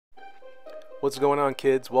What's going on,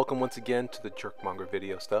 kids? Welcome once again to the Jerkmonger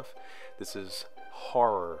video stuff. This is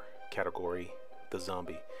horror category, the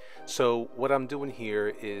zombie. So what I'm doing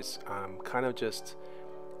here is I'm kind of just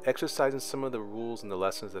exercising some of the rules and the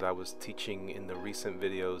lessons that I was teaching in the recent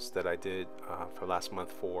videos that I did for last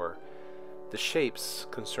month for the shapes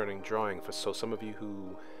concerning drawing. So some of you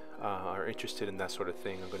who are interested in that sort of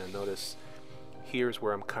thing are going to notice here's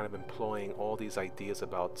where I'm kind of employing all these ideas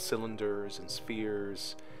about cylinders and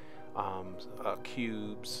spheres,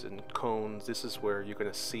 cubes and cones. This is where you're going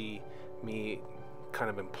to see me kind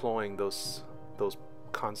of employing those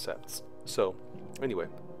concepts. So anyway,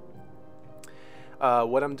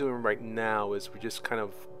 what I'm doing right now is we're just kind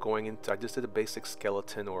of going into, I just did a basic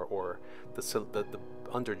skeleton or the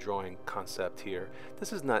underdrawing concept here.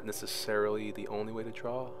 This is not necessarily the only way to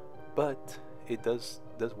draw, but it does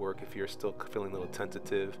work if you're still feeling a little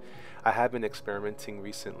tentative. I have been experimenting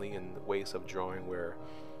recently in ways of drawing where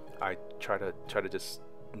I try to just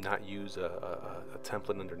not use a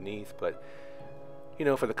template underneath, but you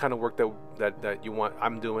know, for the kind of work that you want,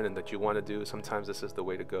 I'm doing, and that you want to do, sometimes this is the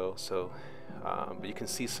way to go. So but you can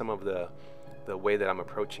see some of the way that I'm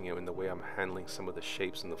approaching it and the way I'm handling some of the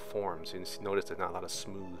shapes and the forms. You notice there's not a lot of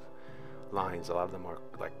smooth lines. A lot of them are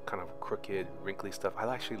like kind of crooked, wrinkly stuff. I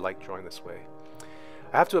actually like drawing this way.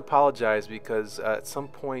 I have to apologize because at some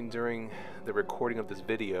point during the recording of this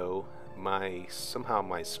video, somehow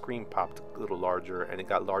my screen popped a little larger, and it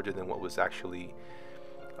got larger than what was actually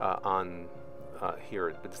on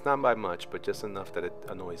here. But it's not by much, but just enough that it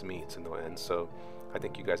annoys me to no end. So I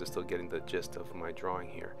think you guys are still getting the gist of my drawing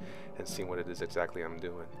here and seeing what it is exactly I'm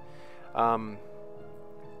doing.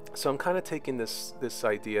 So I'm kind of taking this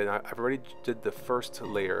idea, and I've already did the first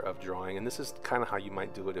layer of drawing, and this is kind of how you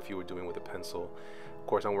might do it if you were doing with a pencil. Of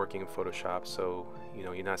course, I'm working in Photoshop, so you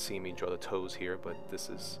know, you're not seeing me draw the toes here, but this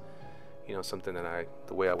is, you know, something that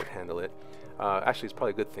the way I would handle it. Actually, it's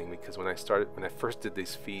probably a good thing, because when I first did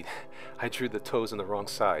these feet, I drew the toes on the wrong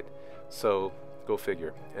side. So go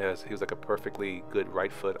figure, as he was like a perfectly good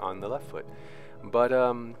right foot on the left foot. But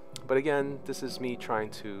again, this is me trying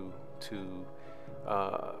to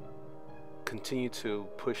continue to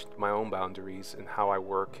push my own boundaries and how I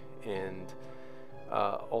work, and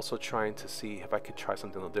also trying to see if I could try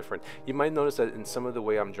something a little different. You might notice that in some of the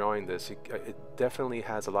way I'm drawing this, it definitely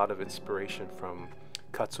has a lot of inspiration from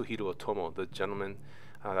Katsuhiro Otomo, the gentleman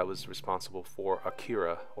that was responsible for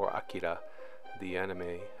Akira, the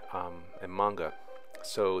anime and manga.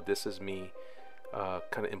 So this is me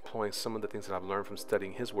kind of employing some of the things that I've learned from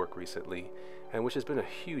studying his work recently, and which has been a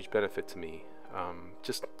huge benefit to me.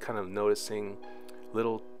 Just kind of noticing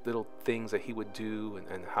little things that he would do,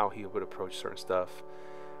 and how he would approach certain stuff.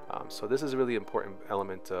 So this is a really important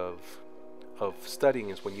element of studying,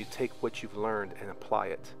 is when you take what you've learned and apply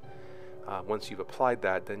it. Once you've applied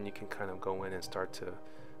that, then you can kind of go in and start to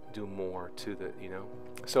do more to the, you know.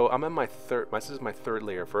 So I'm in this is my third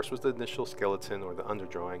layer. First was the initial skeleton, or the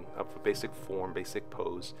underdrawing of a basic form, basic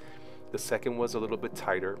pose. The second was a little bit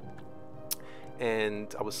tighter,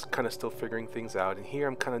 and I was kind of still figuring things out. And here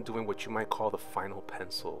I'm kind of doing what you might call the final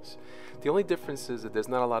pencils. The only difference is that there's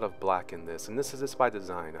not a lot of black in this, and this is by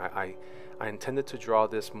design. I intended to draw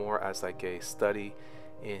this more as like a study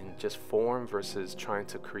in just form versus trying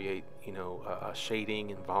to create, you know, a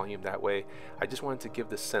shading and volume that way. I just wanted to give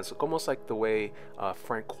this sense, almost like the way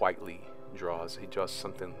Frank Whiteley draws. He draws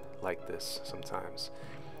something like this sometimes,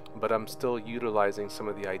 but I'm still utilizing some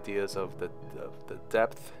of the ideas of the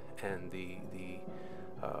depth and the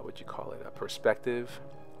what you call it, a perspective,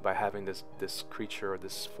 by having this creature or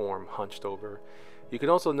this form hunched over. You can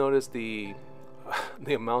also notice the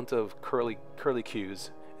amount of curly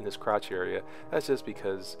cues in this crotch area. That's just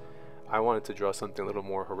because I wanted to draw something a little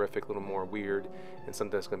more horrific, a little more weird, and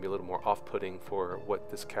something that's going to be a little more off-putting for what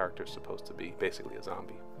this character is supposed to be, basically a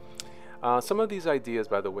zombie. Some of these ideas,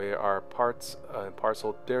 by the way, are parts and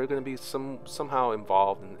parcel. They're going to be somehow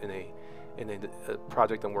involved in a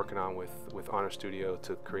project I'm working on with Honor Studio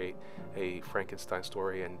to create a Frankenstein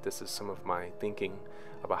story, and this is some of my thinking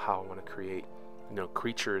about how I want to create, you know,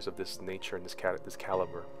 creatures of this nature and this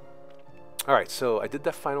caliber. Alright, so I did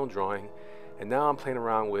that final drawing, and now I'm playing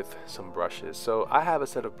around with some brushes. So I have a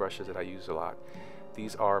set of brushes that I use a lot.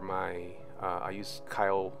 These are my, I use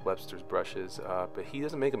Kyle Webster's brushes, but he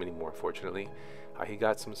doesn't make them anymore, unfortunately. He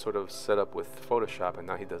got some sort of setup with Photoshop, and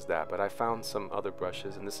now he does that. But I found some other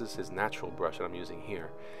brushes, and this is his natural brush that I'm using here,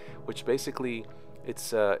 which basically it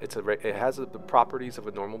has the properties of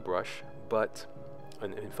a normal brush, but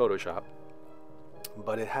in Photoshop,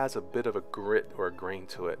 but it has a bit of a grit or a grain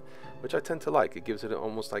to it, which I tend to like. It gives it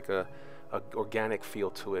almost like a organic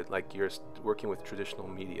feel to it, like you're working with traditional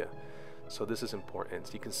media. So this is important.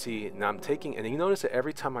 So you can see now I'm taking, and you notice that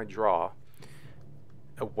every time I draw,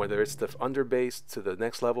 whether it's the underbase to the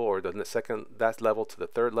next level or the second that level to the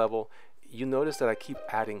third level, you notice that I keep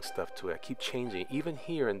adding stuff to it. I keep changing. Even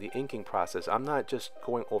here in the inking process, I'm not just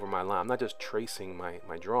going over my line. I'm not just tracing my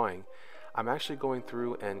drawing. I'm actually going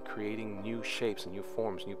through and creating new shapes, new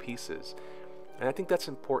forms, new pieces. And I think that's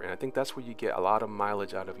important. I think that's where you get a lot of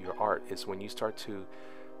mileage out of your art, is when you start to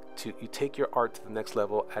you take your art to the next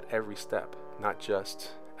level at every step, not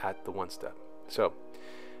just at the one step. So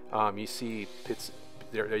you see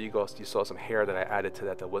there you go. You saw some hair that I added to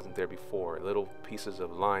that wasn't there before. Little pieces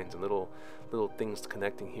of lines and little things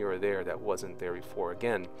connecting here or there that wasn't there before.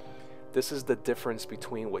 Again, this is the difference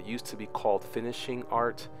between what used to be called finishing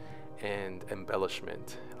art and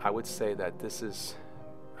embellishment. I would say that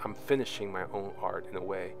I'm finishing my own art in a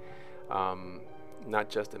way, not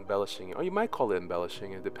just embellishing it. Or you might call it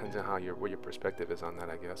embellishing. It depends on where your perspective is on that,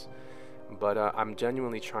 I guess. But I'm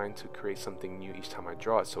genuinely trying to create something new each time I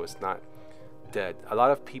draw it, so it's not dead. A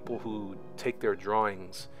lot of people who take their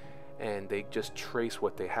drawings and they just trace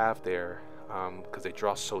what they have there because they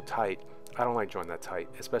draw so tight. I don't like drawing that tight,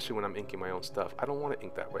 especially when I'm inking my own stuff. I don't want to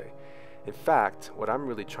ink that way. In fact, what I'm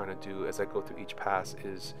really trying to do as I go through each pass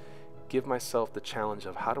is give myself the challenge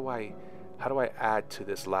of how do I add to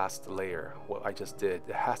this last layer what I just did.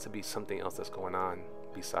 There has to be something else that's going on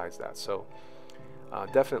besides that. So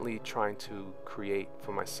definitely trying to create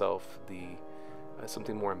for myself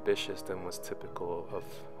something more ambitious than was typical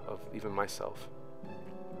of even myself.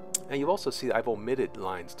 And you also see I've omitted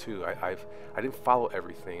lines too. I didn't follow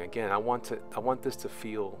everything. Again, I want this to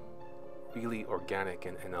feel really organic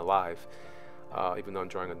and alive, even though I'm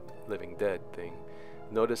drawing a living dead thing.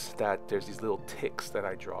 Notice that there's these little ticks that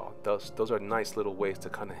I draw. Those are nice little ways to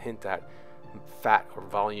kind of hint at fat or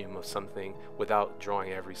volume of something without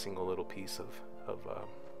drawing every single little piece of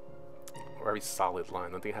or every solid line.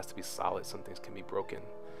 I don't think it has to be solid. Some things can be broken.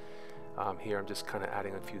 Here I'm just kind of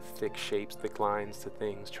adding a few thick shapes, thick lines to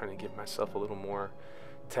things, trying to give myself a little more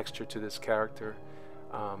texture to this character.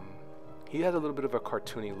 He had a little bit of a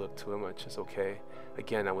cartoony look to him, which is okay.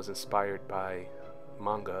 Again, I was inspired by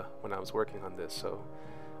manga when I was working on this,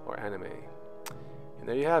 or anime. And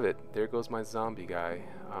there you have it. There goes my zombie guy.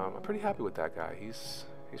 I'm pretty happy with that guy. He's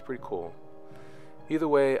pretty cool. Either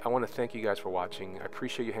way, I want to thank you guys for watching. I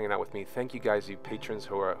appreciate you hanging out with me. Thank you guys, you patrons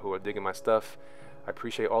who are digging my stuff. I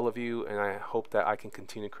appreciate all of you, and I hope that I can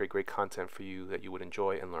continue to create great content for you that you would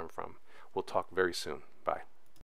enjoy and learn from. We'll talk very soon. Bye.